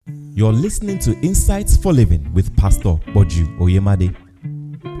You're listening to Insights for Living with Pastor Boju Oyemade.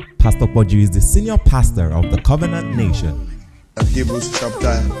 Pastor Boju is the senior pastor of the Covenant Nation. Hebrews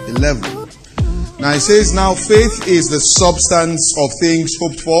chapter 11. Now it says, now faith is the substance of things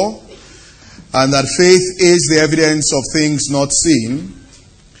hoped for, and that faith is the evidence of things not seen.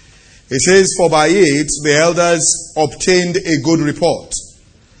 It says, for by it the elders obtained a good report.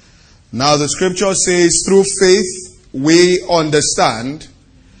 Now the scripture says, through faith we understand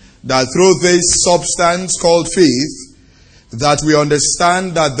that through this substance called faith, that we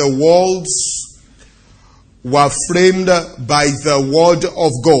understand that the worlds were framed by the word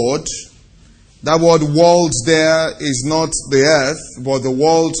of God. That word worlds there is not the earth, but the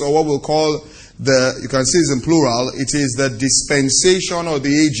worlds, or what we'll call you can see it's in plural, it is the dispensation or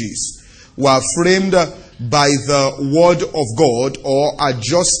the ages, were framed by the word of God, or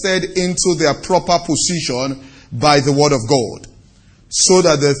adjusted into their proper position by the word of God, so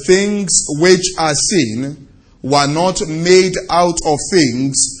that the things which are seen were not made out of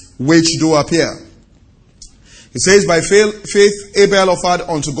things which do appear. It says, by faith Abel offered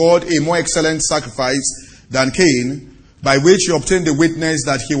unto God a more excellent sacrifice than Cain, by which he obtained the witness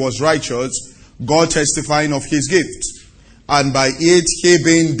that he was righteous, God testifying of his gift. And by it he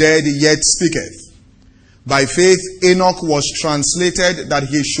being dead yet speaketh. By faith Enoch was translated that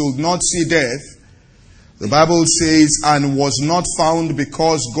he should not see death. The Bible says, and was not found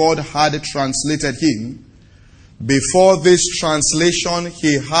because God had translated him. Before this translation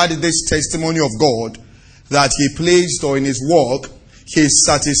he had this testimony of God, that he pleased, or in his work he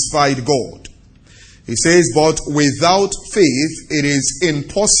satisfied God. He says, but without faith it is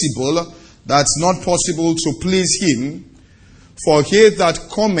impossible, that's not possible, to please him. For he that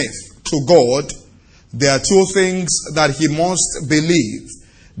cometh to God, there are two things that he must believe.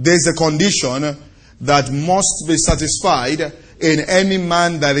 There's a condition that must be satisfied in any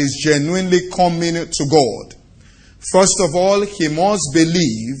man that is genuinely coming to God. First of all, he must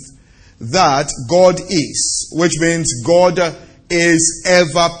believe that God is, which means God is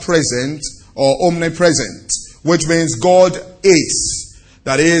ever present or omnipresent, which means God is.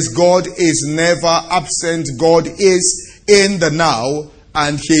 That is, God is never absent. God is in the now,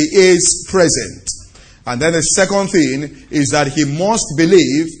 and he is present. And then the second thing is that he must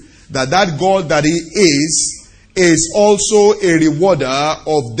believe that that God that he is also a rewarder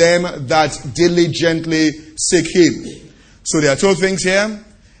of them that diligently seek him. So there are two things here.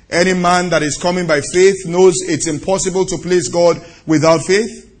 Any man that is coming by faith knows it's impossible to please God without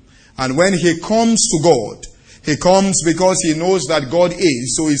faith. And when he comes to God, he comes because he knows that God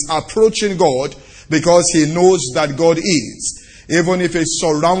is. So he's approaching God because he knows that God is. Even if he's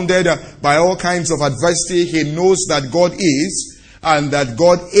surrounded by all kinds of adversity, he knows that God is, and that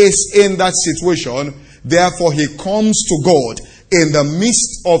God is in that situation. Therefore, he comes to God in the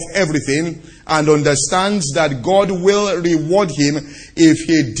midst of everything and understands that God will reward him if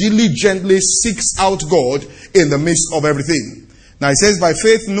he diligently seeks out God in the midst of everything. Now it says, by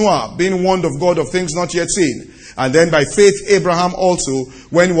faith Noah, being warned of God of things not yet seen. And then by faith Abraham also,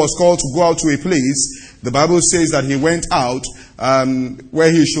 when he was called to go out to a place, the Bible says that he went out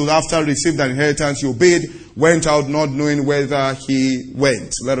where he should after receive the inheritance. He obeyed, went out not knowing whither he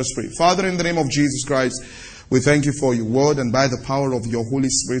went. Let us pray. Father, in the name of Jesus Christ, we thank you for your word, and by the power of your Holy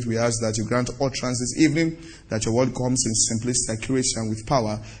Spirit, we ask that you grant utterance this evening, that your word comes in simplicity, accuracy, and with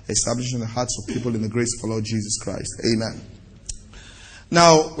power, establishing the hearts of people in the grace of our Lord Jesus Christ. Amen.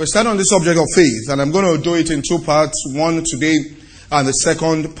 Now, we're starting on the subject of faith, and I'm going to do it in two parts, one today and the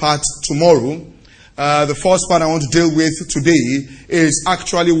second part tomorrow. The first part I want to deal with today is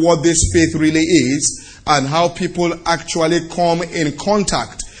actually what this faith really is, and how people actually come in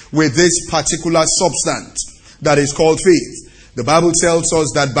contact with this particular substance that is called faith. The Bible tells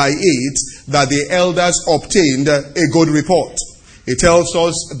us that by it, that the elders obtained a good report. It tells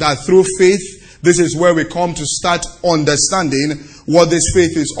us that through faith, this is where we come to start understanding what this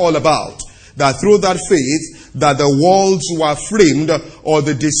faith is all about. That through that faith, that the worlds were framed, or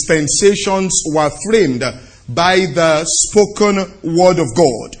the dispensations were framed by the spoken word of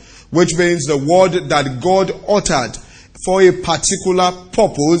God, which means the word that God uttered for a particular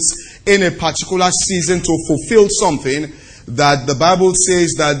purpose in a particular season to fulfill something, that the Bible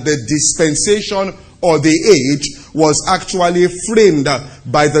says that the dispensation or the age was actually framed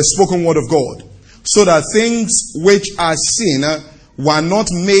by the spoken word of God. So that things which are seen were not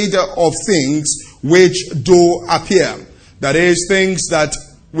made of things which do appear. That is, things that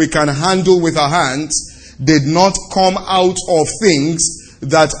we can handle with our hands did not come out of things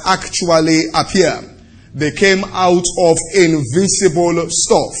that actually appear. They came out of invisible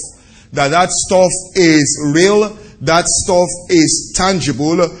stuff. That stuff is real, that stuff is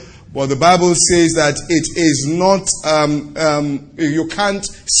tangible, But the Bible says that it is not, you can't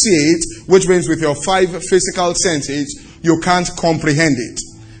see it, which means with your 5 physical senses, you can't comprehend it.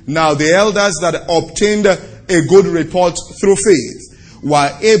 Now, the elders that obtained a good report through faith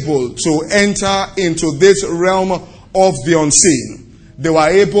were able to enter into this realm of the unseen. They were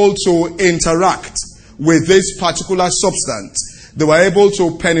able to interact with this particular substance. They were able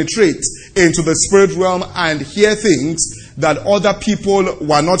to penetrate into the spirit realm and hear things that other people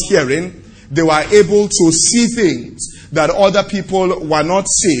were not hearing. They were able to see things that other people were not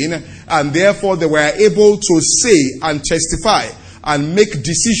seeing, and therefore they were able to say and testify and make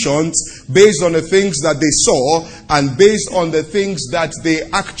decisions based on the things that they saw and based on the things that they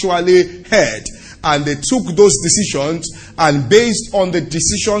actually heard. And they took those decisions, and based on the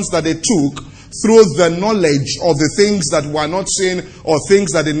decisions that they took, through the knowledge of the things that were not seen or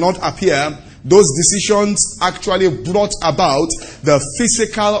things that did not appear, those decisions actually brought about the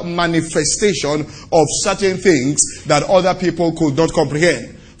physical manifestation of certain things that other people could not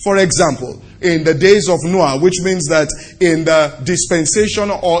comprehend. For example, in the days of Noah, which means that in the dispensation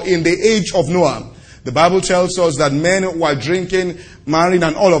or in the age of Noah, the Bible tells us that men were drinking, marrying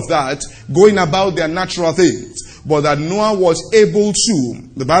and all of that, going about their natural things. But that Noah was able to,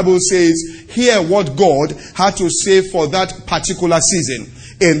 the Bible says, hear what God had to say for that particular season.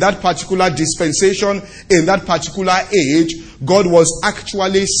 In that particular dispensation, in that particular age, God was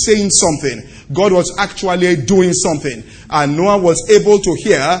actually saying something. God was actually doing something. And Noah was able to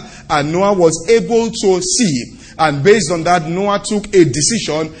hear, and Noah was able to see. And based on that, Noah took a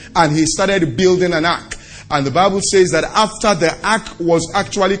decision and he started building an ark. And the Bible says that after the ark was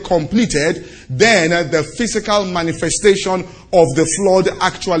actually completed, then the physical manifestation of the flood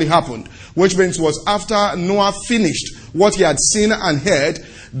actually happened. Which means it was after Noah finished what he had seen and heard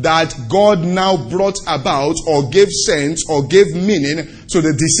that God now brought about or gave sense or gave meaning to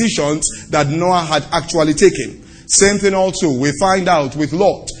the decisions that Noah had actually taken. Same thing also we find out with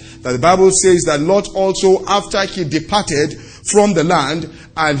Lot. That the Bible says that Lot also, after he departed from the land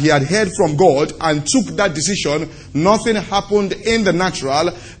and he had heard from God and took that decision, nothing happened in the natural.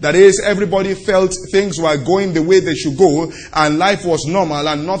 That is, everybody felt things were going the way they should go and life was normal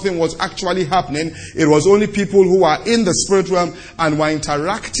and nothing was actually happening. It was only people who were in the spirit realm and were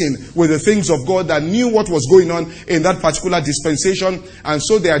interacting with the things of God that knew what was going on in that particular dispensation, and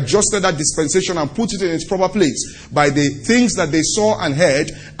so they adjusted that dispensation and put it in its proper place by the things that they saw and heard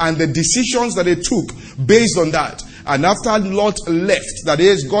and the decisions that they took based on that. And after Lot left, that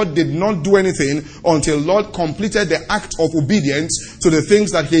is, God did not do anything until Lot completed the act of obedience to the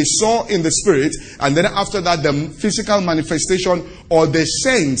things that he saw in the spirit. And then after that, the physical manifestation or the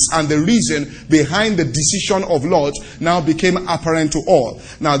sense and the reason behind the decision of Lot now became apparent to all.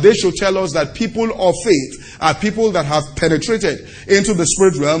 Now, they should tell us that people of faith are people that have penetrated into the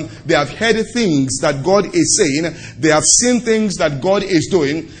spirit realm. They have heard things that God is saying. They have seen things that God is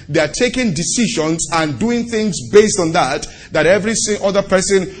doing. They are taking decisions and doing things based on that every other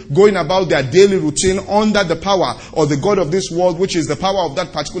person going about their daily routine under the power or the God of this world, which is the power of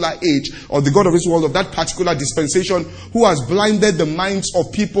that particular age, or the God of this world of that particular dispensation, who has blinded the minds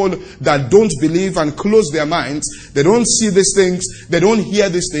of people that don't believe and close their minds. They don't see these things. They don't hear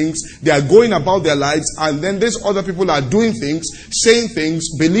these things. They are going about their lives, and then these other people are doing things, saying things,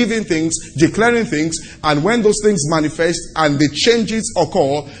 believing things, declaring things, and when those things manifest and the changes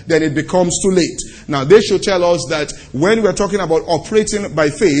occur, then it becomes too late. Now, they should tell us that when we're talking about operating by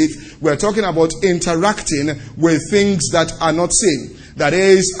faith, we're talking about interacting with things that are not seen. That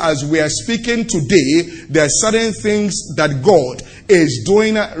is, as we are speaking today, there are certain things that God is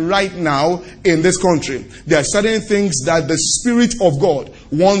doing right now in this country. There are certain things that the Spirit of God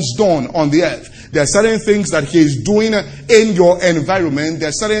wants done on the earth. There are certain things that He is doing in your environment. There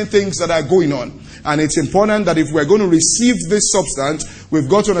are certain things that are going on. And it's important that if we're going to receive this substance, we've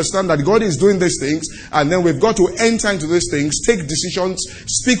got to understand that God is doing these things, and then we've got to enter into these things, take decisions,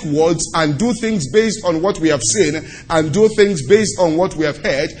 speak words, and do things based on what we have seen, and do things based on what we have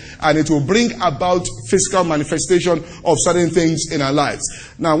heard, and it will bring about physical manifestation of certain things in our lives.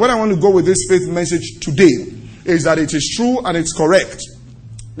 Now, what I want to go with this faith message today is that it is true and it's correct.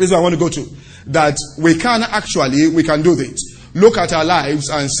 This is what I want to go to. That we can do this. Look at our lives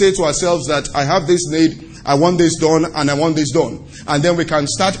and say to ourselves that I have this need, I want this done, and I want this done. And then we can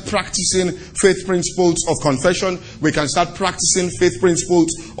start practicing faith principles of confession. We can start practicing faith principles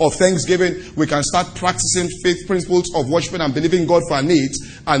of thanksgiving. We can start practicing faith principles of worshiping and believing God for our needs.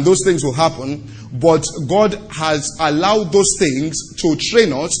 And those things will happen. But God has allowed those things to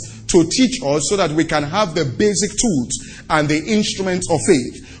train us, to teach us, so that we can have the basic tools and the instruments of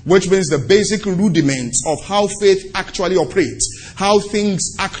faith, which means the basic rudiments of how faith actually operates. how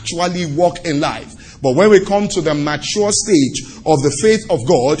things actually work in life. But when we come to the mature stage of the faith of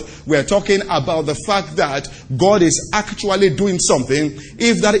God, we are talking about the fact that God is actually doing something.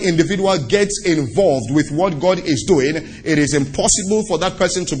 If that individual gets involved with what God is doing, it is impossible for that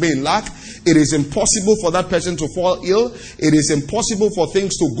person to be in lack. It is impossible for that person to fall ill. It is impossible for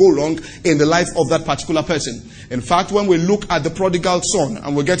things to go wrong in the life of that particular person. In fact, when we look at the prodigal son,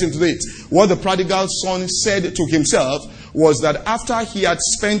 and we'll get into it, what the prodigal son said to himself was that after he had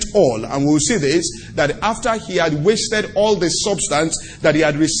spent all, and we'll see this, that after he had wasted all the substance that he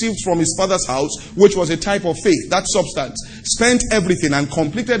had received from his father's house, which was a type of faith, that substance, spent everything and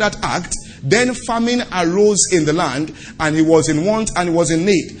completed that act, then famine arose in the land, and he was in want and he was in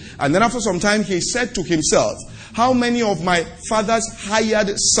need. And then after some time, he said to himself, how many of my father's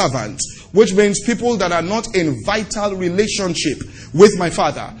hired servants, which means people that are not in vital relationship with my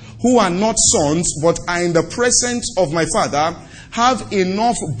father, who are not sons but are in the presence of my father, have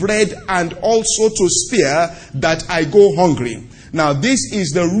enough bread and also to spare that I go hungry. Now this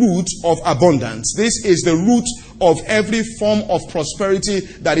is the root of abundance. This is the root of every form of prosperity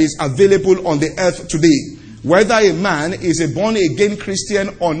that is available on the earth today. Whether a man is a born-again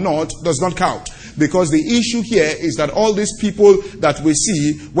Christian or not does not count. Because the issue here is that all these people that we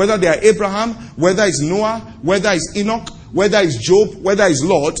see, whether they are Abraham, whether it's Noah, whether it's Enoch, whether it's Job, whether it's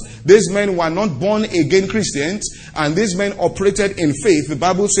Lot, these men were not born again Christians, and these men operated in faith. The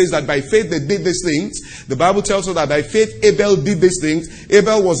Bible says that by faith they did these things. The Bible tells us that by faith Abel did these things.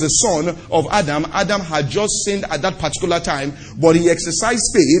 Abel was the son of Adam. Adam had just sinned at that particular time, but he exercised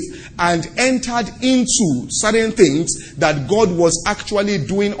faith and entered into certain things that God was actually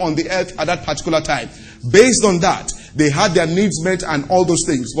doing on the earth at that particular time. Based on that, they had their needs met and all those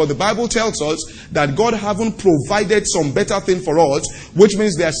things. But the Bible tells us that God haven't provided some better thing for us, which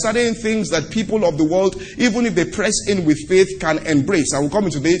means there are certain things that people of the world, even if they press in with faith, can embrace. I will come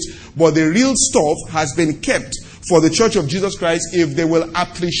into this. But the real stuff has been kept for the Church of Jesus Christ if they will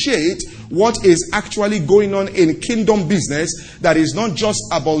appreciate what is actually going on in kingdom business that is not just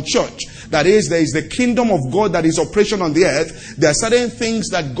about church. That is, there is the kingdom of God that is operation on the earth. There are certain things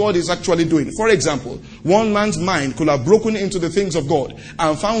that God is actually doing. For example, one man's mind could have broken into the things of God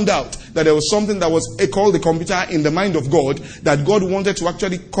and found out that there was something that was called the computer in the mind of God that God wanted to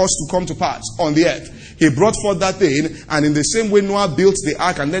actually cause to come to pass on the earth. He brought forth that thing, and in the same way Noah built the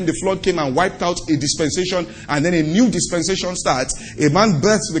ark, and then the flood came and wiped out a dispensation, and then a new dispensation starts. A man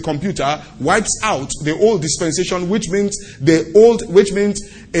births the computer, wipes out the old dispensation, which means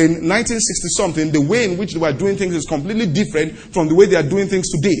in 1960 something, the way in which they were doing things is completely different from the way they are doing things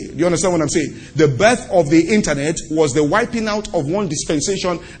today. Do you understand what I'm saying? The birth of the internet was the wiping out of one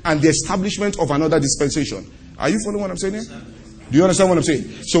dispensation and the establishment of another dispensation. Are you following what I'm saying here? Do you understand what I'm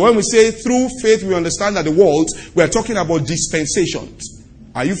saying? So when we say through faith we understand that the world, we are talking about dispensations.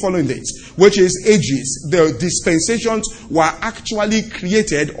 Are you following this? Which is ages. The dispensations were actually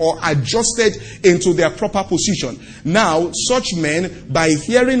created or adjusted into their proper position. Now, such men, by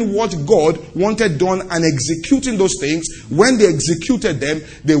hearing what God wanted done and executing those things, when they executed them,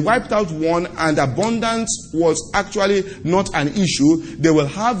 they wiped out one, and abundance was actually not an issue. They will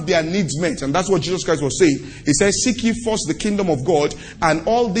have their needs met. And that's what Jesus Christ was saying. He says, seek ye first the kingdom of God, and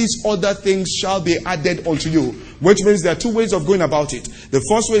all these other things shall be added unto you. Which means there are two ways of going about it. The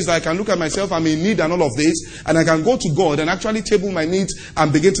first way is that I can look at myself, I'm in need and all of this, and I can go to God and actually table my needs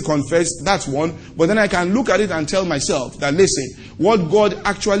and begin to confess. That's one. But then I can look at it and tell myself that, listen, what God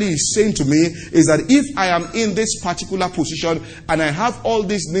actually is saying to me is that if I am in this particular position and I have all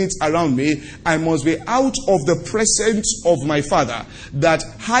these needs around me, I must be out of the presence of my Father. That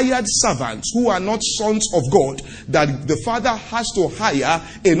hired servants who are not sons of God, that the Father has to hire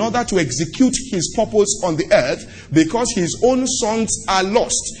in order to execute his purpose on the earth, because his own sons are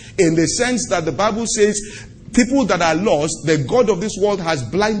lost, in the sense that the Bible says people that are lost, the God of this world has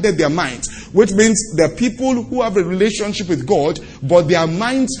blinded their minds, which means the people who have a relationship with God, but their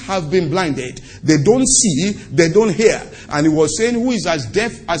minds have been blinded. They don't see, they don't hear. And he was saying, who is as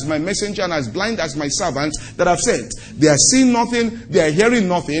deaf as my messenger and as blind as my servant that I've sent? They are seeing nothing, they are hearing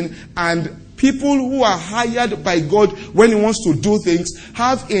nothing, and people who are hired by God when he wants to do things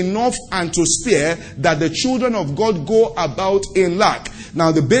have enough and to spare, that the children of God go about in lack.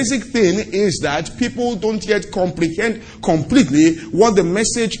 Now the basic thing is that people don't yet comprehend completely what the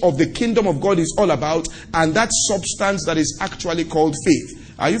message of the kingdom of God is all about, and that substance that is actually called faith.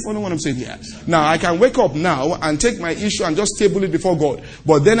 Are you following what I'm saying here? Now, I can wake up now and take my issue and just table it before God.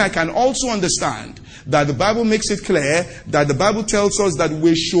 But then I can also understand that the Bible makes it clear that the Bible tells us that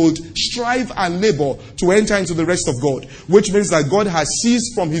we should strive and labor to enter into the rest of God, which means that God has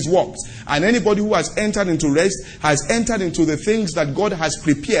ceased from his works. And anybody who has entered into rest has entered into the things that God has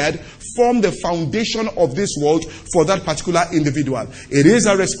prepared from the foundation of this world for that particular individual. It is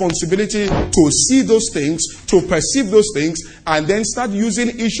a responsibility to see those things, to perceive those things, and then start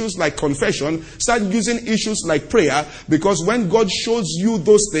using issues like confession, start using issues like prayer, because when God shows you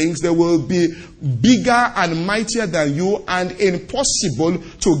those things, they will be bigger and mightier than you and impossible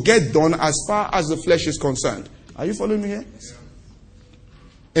to get done as far as the flesh is concerned. Are you following me here?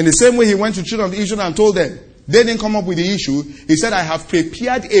 In the same way, he went to children of Israel and told them, they didn't come up with the issue. He said, I have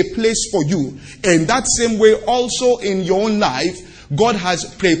prepared a place for you. In that same way, also in your own life, God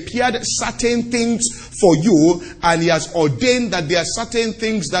has prepared certain things for you, and he has ordained that there are certain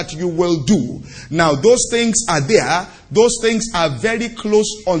things that you will do. Now, those things are there. Those things are very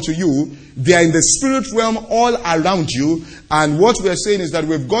close unto you. They are in the spirit realm all around you. And what we are saying is that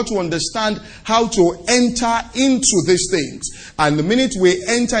we've got to understand how to enter into these things. And the minute we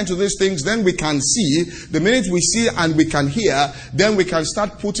enter into these things, then we can see. The minute we see and we can hear, then we can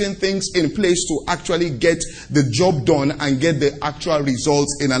start putting things in place to actually get the job done and get the actual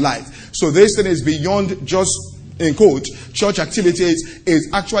results in our life. So this thing is beyond just, in quote, church activities. It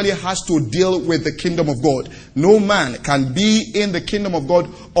actually has to deal with the kingdom of God. No man can be in the kingdom of God,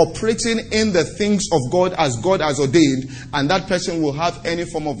 operating in the things of God as God has ordained, and that person will have any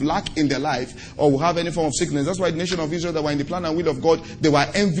form of lack in their life or will have any form of sickness. That's why the nation of Israel that were in the plan and will of God, they were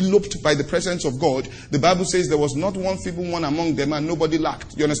enveloped by the presence of God. The Bible says there was not one feeble one among them and nobody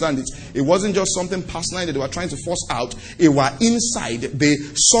lacked. You understand it? It wasn't just something personal that they were trying to force out. It were inside the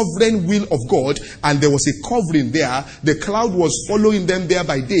sovereign will of God, and there was a covering there. The cloud was following them there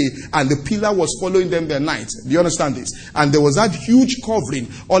by day, and the pillar was following them by night. Do you understand this? And there was that huge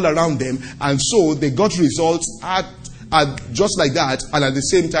covering all around them, and so they got results at just like that, and at the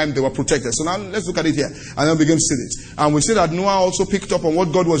same time they were protected. So now let's look at it here and then begin to see it. And we see that Noah also picked up on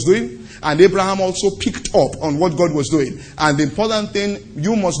what God was doing, and Abraham also picked up on what God was doing. And the important thing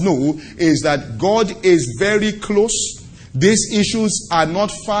you must know is that God is very close. These issues are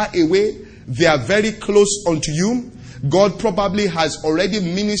not far away. They are very close unto you. God probably has already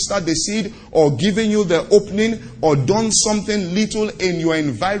ministered the seed or given you the opening or done something little in your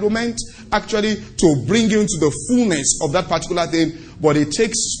environment actually to bring you into the fullness of that particular thing. But it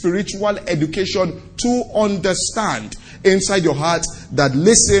takes spiritual education to understand inside your heart that,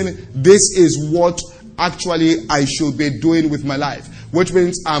 listen, this is what actually I should be doing with my life. Which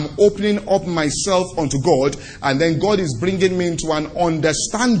means I'm opening up myself unto God, and then God is bringing me into an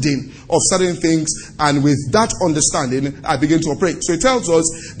understanding of certain things, and with that understanding, I begin to operate. So it tells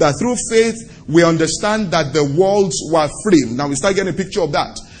us that through faith, we understand that the worlds were framed. Now we start getting a picture of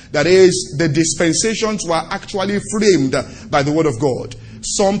that. That is, the dispensations were actually framed by the word of God.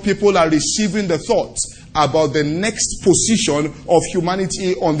 Some people are receiving the thoughts about the next position of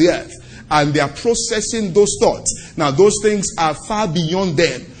humanity on the earth, and they are processing those thoughts. Now, those things are far beyond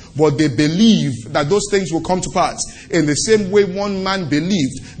them, but they believe that those things will come to pass. In the same way one man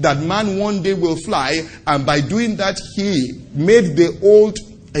believed that man one day will fly, and by doing that he made the old,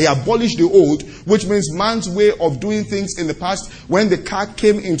 he abolished the old, which means man's way of doing things in the past. When the car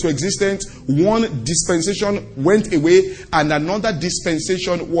came into existence, one dispensation went away and another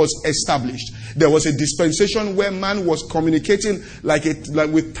dispensation was established. There was a dispensation where man was communicating like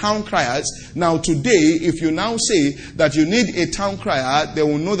with town criers. Now today, if you now say that you need a town crier, they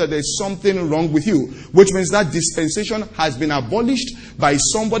will know that there's something wrong with you. Which means that dispensation has been abolished by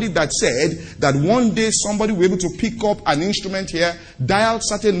somebody that said that one day somebody will be able to pick up an instrument here, dial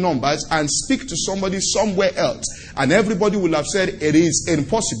certain numbers, and speak to somebody somewhere else. And everybody will have said it is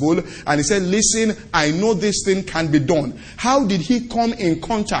impossible. And he said, listen, I know this thing can be done. How did he come in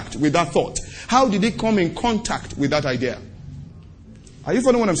contact with that thought? How did he come in contact with that idea? Are you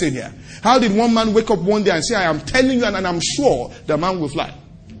following what I'm saying here? How did one man wake up one day and say, I am telling you and I'm sure the man will fly?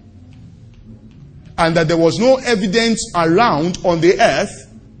 And that there was no evidence around on the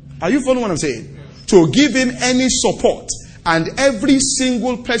earth. Are you following what I'm saying? To give him any support. And every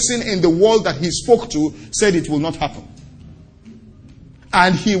single person in the world that he spoke to said it will not happen.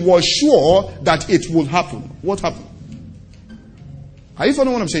 And he was sure that it will happen. What happened? Are you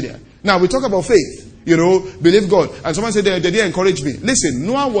following what I'm saying here? Now we talk about faith. You know, believe God. And someone said they didn't encourage me. Listen,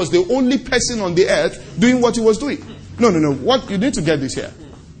 Noah was the only person on the earth doing what he was doing. No. What you need to get this here.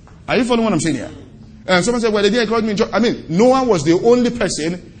 Are you following what I'm saying here? And someone said, well, they didn't encourage me. Noah was the only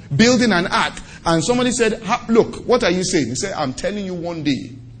person building an ark, And somebody said, look, what are you saying? He said, I'm telling you one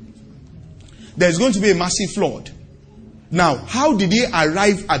day, there's going to be a massive flood. Now, how did he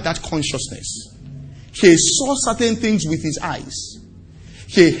arrive at that consciousness? He saw certain things with his eyes.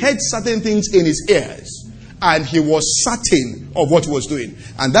 He heard certain things in his ears. And he was certain of what he was doing.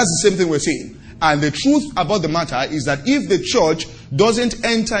 And that's the same thing we're saying. And the truth about the matter is that if the church doesn't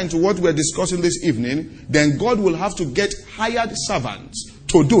enter into what we're discussing this evening, then God will have to get hired servants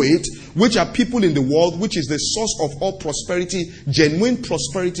to do it, which are people in the world, which is the source of all prosperity, genuine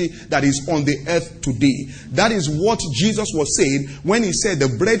prosperity that is on the earth today. That is what Jesus was saying when he said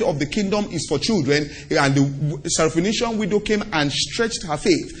the bread of the kingdom is for children. And the Syrophoenician widow came and stretched her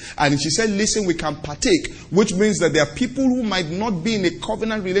faith. And she said, listen, we can partake, which means that there are people who might not be in a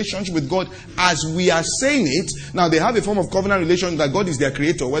covenant relationship with God as we are saying it. Now, they have a form of covenant relation that God is their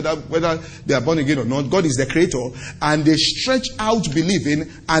creator, whether they are born again or not. God is their creator. And they stretch out believing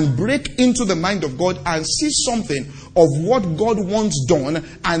and break into the mind of God and see something of what God wants done,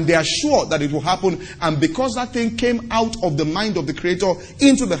 and they are sure that it will happen. And because that thing came out of the mind of the Creator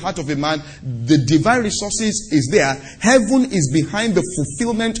into the heart of a man, the divine resources is there. Heaven is behind the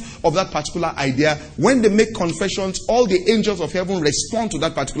fulfillment of that particular idea. When they make confessions, all the angels of heaven respond to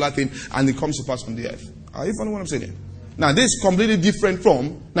that particular thing, and it comes to pass on the earth. Are you following what I'm saying here? Now, this is completely different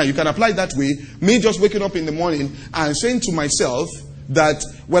from, now you can apply it that way, me just waking up in the morning and saying to myself that,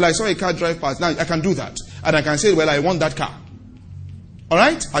 well, I saw a car drive past. Now, I can do that. And I can say, well, I want that car. All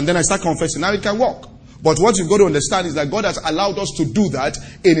right? And then I start confessing. Now it can work. But what you've got to understand is that God has allowed us to do that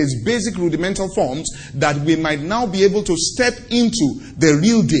in its basic rudimental forms, that we might now be able to step into the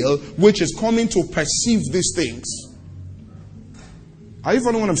real deal, which is coming to perceive these things. Are you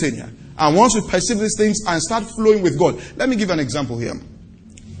following what I'm saying here? And once we perceive these things and start flowing with God. Let me give an example here.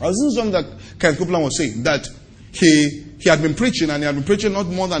 I was listening to something that Ken Copeland was saying, that he had been preaching, and he had been preaching not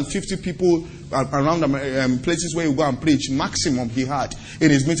more than 50 people around places where you go and preach. Maximum he had in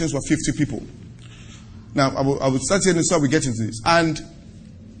his meetings were 50 people. Now, I will start saying this so we get into this. And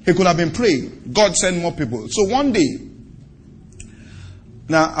he could have been praying. God sent more people. So one day,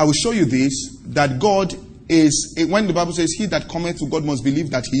 now I will show you this, that God is, when the Bible says, he that cometh to God must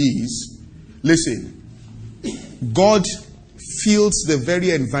believe that he is. Listen, God feels the very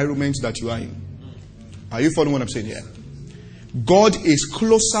environment that you are in. Are you following what I'm saying here? God is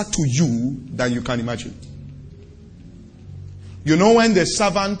closer to you than you can imagine. You know, when the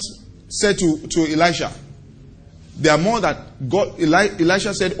servant said to Elisha, there are more that God,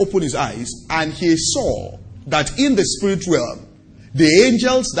 Elisha said, open his eyes, and he saw that in the spirit realm, the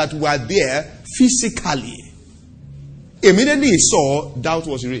angels that were there physically, immediately he saw, doubt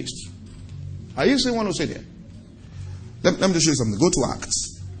was erased. Are you seeing what I'm saying here? Let me just show you something. Go to Acts.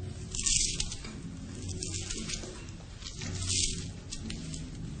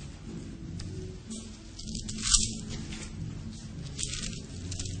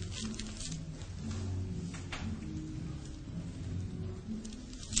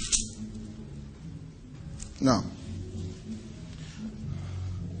 Now,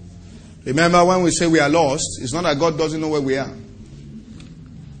 remember when we say we are lost, it's not that God doesn't know where we are.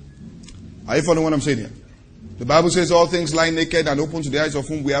 Are you following what I'm saying here? The Bible says all things lie naked and open to the eyes of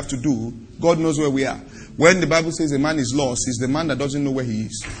whom we have to do. God knows where we are. When the Bible says a man is lost, it's the man that doesn't know where he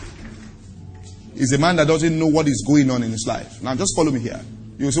is. It's the man that doesn't know what is going on in his life. Now just follow me here.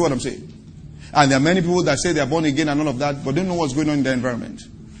 You'll see what I'm saying. And there are many people that say they are born again and all of that, but don't know what's going on in their environment.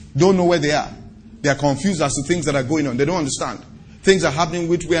 Don't know where they are. They are confused as to things that are going on. They don't understand. Things are happening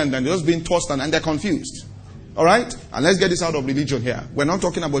which way, and they're just being tossed and they're confused. All right? And let's get this out of religion here. We're not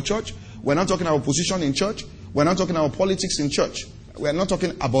talking about church. We're not talking about position in church. We're not talking about politics in church. We're not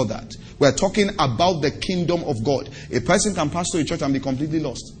talking about that. We're talking about the kingdom of God. A person can pastor a church and be completely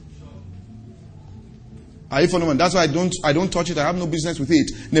lost. Are you following? That's why I don't touch it. I have no business with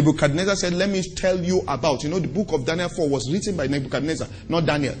it. Nebuchadnezzar said, let me tell you about, the book of Daniel 4 was written by Nebuchadnezzar, not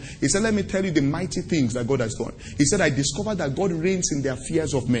Daniel. He said, let me tell you the mighty things that God has done. He said, I discovered that God reigns in the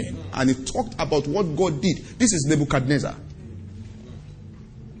affairs of men. And he talked about what God did. This is Nebuchadnezzar.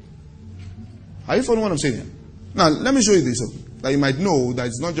 Are you following what I'm saying here? Now, let me show you this, that you might know that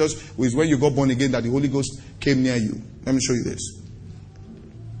it's not just when you got born again that the Holy Ghost came near you. Let me show you this.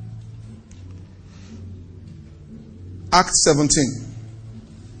 Acts 17,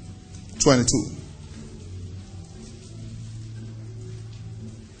 22.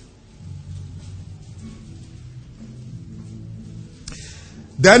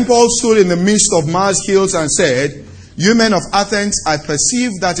 Then Paul stood in the midst of Mars Hills and said, you men of Athens, I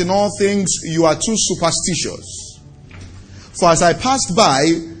perceive that in all things you are too superstitious. For as I passed by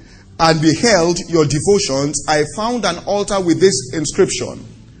and beheld your devotions, I found an altar with this inscription,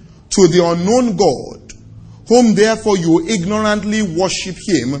 to the unknown God, whom therefore you ignorantly worship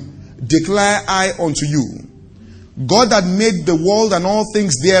him, declare I unto you. God that made the world and all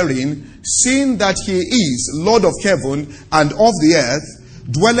things therein, seeing that he is Lord of heaven and of the earth,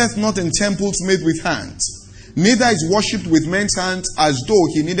 dwelleth not in temples made with hands, neither is worshipped with men's hands as though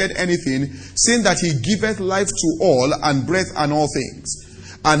he needed anything, seeing that he giveth life to all and breath and all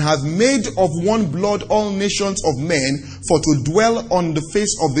things, and hath made of one blood all nations of men for to dwell on the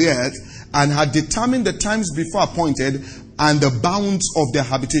face of the earth, and had determined the times before appointed and the bounds of their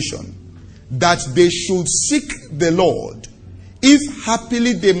habitation, that they should seek the Lord, if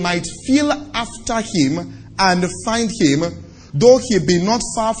happily they might feel after him and find him, though he be not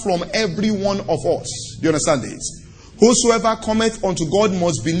far from every one of us. Do you understand this? Whosoever cometh unto God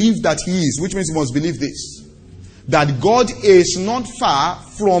must believe that he is, which means he must believe this, that God is not far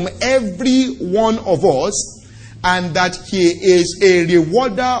from every one of us, and that he is a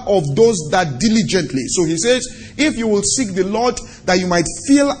rewarder of those that diligently. So he says, if you will seek the Lord, that you might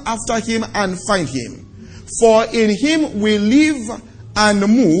feel after him and find him. For in him we live and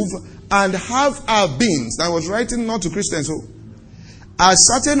move and have our beings. I was writing not to Christians. So, as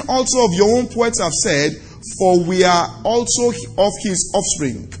certain also of your own poets have said, for we are also of his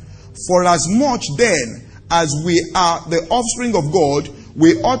offspring. For as much then as we are the offspring of God,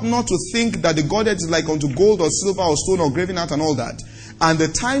 we ought not to think that the Godhead is like unto gold or silver or stone or graven out and all that. And the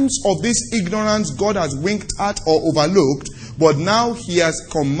times of this ignorance God has winked at or overlooked, but now he has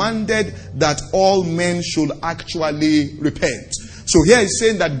commanded that all men should actually repent. So here he's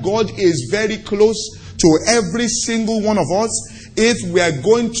saying that God is very close to every single one of us. If we are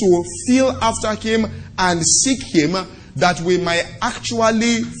going to feel after him and seek him, that we might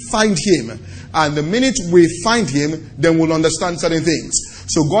actually find him. And the minute we find him, then we'll understand certain things.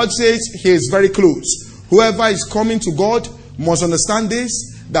 So God says he is very close. Whoever is coming to God must understand this,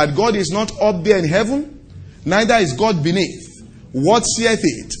 that God is not up there in heaven, neither is God beneath. What saith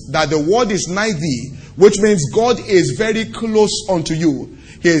it? That the word is nigh thee, which means God is very close unto you.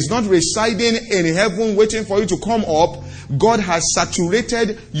 He is not residing in heaven waiting for you to come up. God has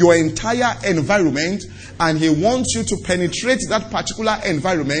saturated your entire environment, and he wants you to penetrate that particular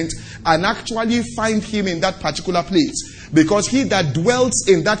environment and actually find him in that particular place. Because he that dwells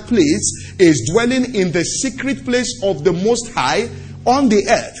in that place is dwelling in the secret place of the Most High on the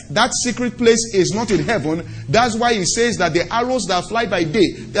earth. That secret place is not in heaven. That's why he says that the arrows that fly by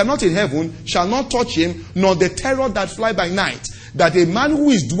day, they are not in heaven, shall not touch him, nor the terror that fly by night. That a man who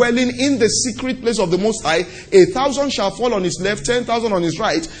is dwelling in the secret place of the Most High, 1,000 shall fall on his left, 10,000 on his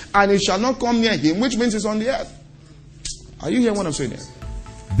right, and it shall not come near him, which means it's on the earth. Are you hearing what I'm saying here?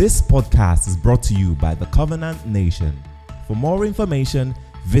 This podcast is brought to you by the Covenant Nation. For more information,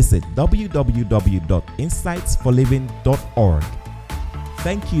 visit www.insightsforliving.org.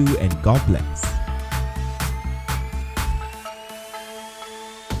 Thank you and God bless.